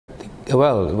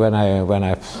Well, when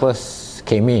I first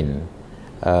came in,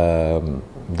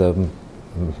 the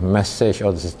message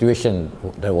or the situation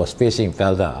that was facing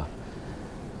Felda,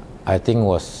 I think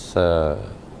was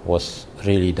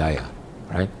really dire,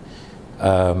 right?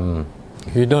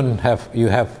 You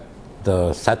have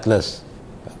the settlers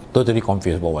totally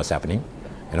confused about what's happening.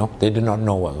 They did not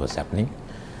know what was happening.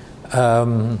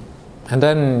 And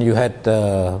then you had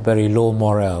very low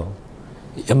morale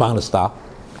among the staff,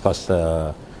 because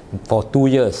for 2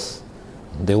 years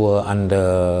they were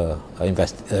under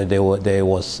they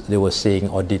were seeing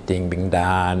auditing being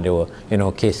done. There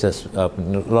were cases, a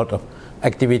lot of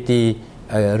activity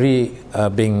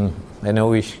being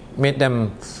which made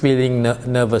them feeling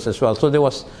nervous as well. So there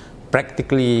was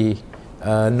practically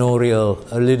no real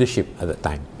leadership at the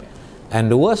time. And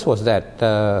the worst was that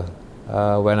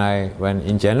when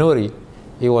in January,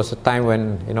 it was a time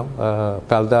when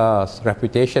Felda's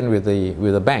reputation with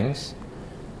the banks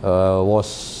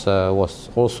was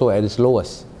also at its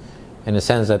lowest, in the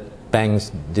sense that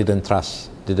banks didn't trust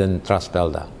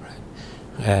Felda, right?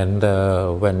 And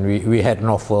when we had an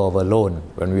offer of a loan,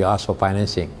 when we asked for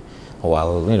financing,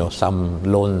 while some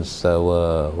loans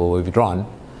were withdrawn,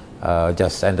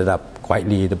 just ended up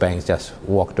quietly. The banks just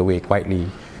walked away quietly.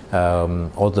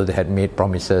 Although they had made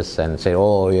promises and said,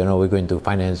 we're going to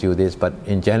finance you this, but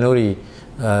in January,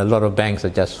 a lot of banks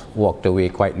had just walked away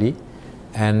quietly,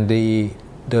 and the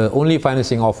only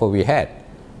financing offer we had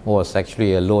was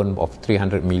actually a loan of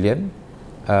 300 million,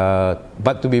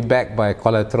 but to be backed by a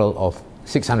collateral of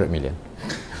 600 million.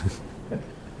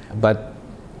 But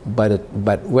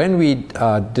when we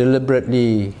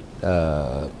deliberately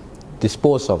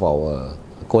dispose of our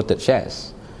quoted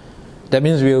shares, that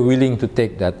means we are willing to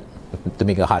take that, to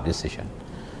make a hard decision.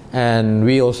 And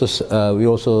we also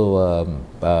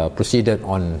proceeded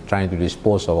on trying to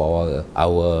dispose of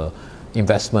our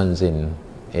investments in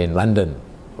London,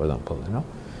 for example.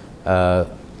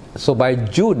 So by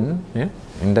June,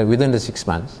 within the 6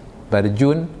 months, by the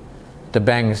June, a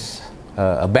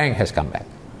bank has come back.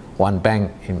 One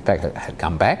bank, in fact, had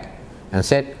come back and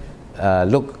said,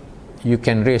 look, you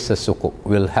can raise a sukuk.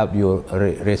 We'll help you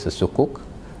raise a sukuk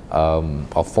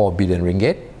of 4 billion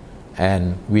ringgit,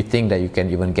 and we think that you can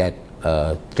even get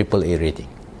a AAA rating.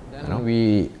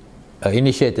 We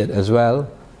initiated as well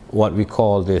what we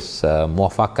call this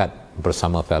muafakat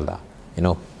bersama Felda,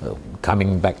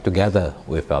 coming back together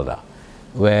with Felda,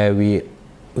 where we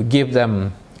give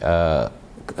them a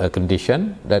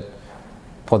condition that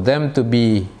for them to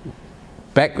be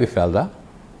back with Felda,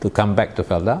 to come back to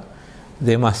Felda,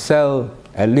 they must sell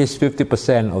at least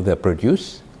 50% of their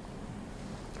produce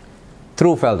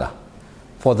through Felda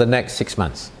for the next 6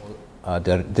 months.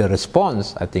 The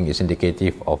response, I think, is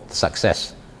indicative of the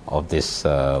success of this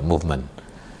movement,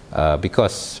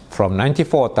 because from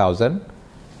 94,000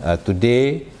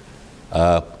 today,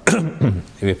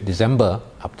 with December,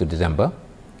 up to December,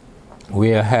 we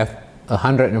have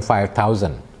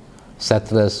 105,000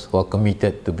 settlers who are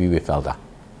committed to be with Felda.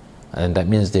 And that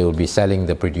means they will be selling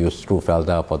the produce through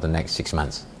Felda for the next 6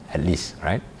 months, at least,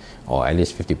 right? Or at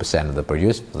least 50% of the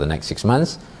produce for the next 6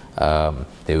 months.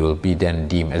 They will be then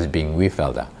deemed as being with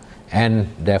Felda, and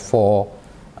therefore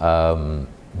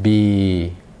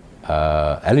be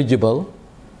eligible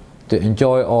to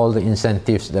enjoy all the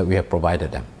incentives that we have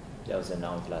provided them. That was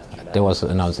announced last July. That was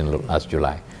announced in last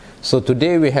July. So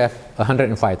today we have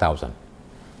 105,000.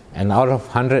 And out of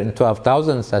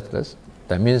 112,000 settlers,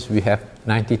 that means we have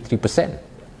 93%.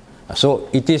 So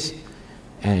it is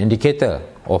an indicator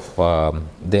of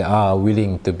they are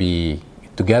willing to be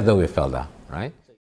together with Felda, right?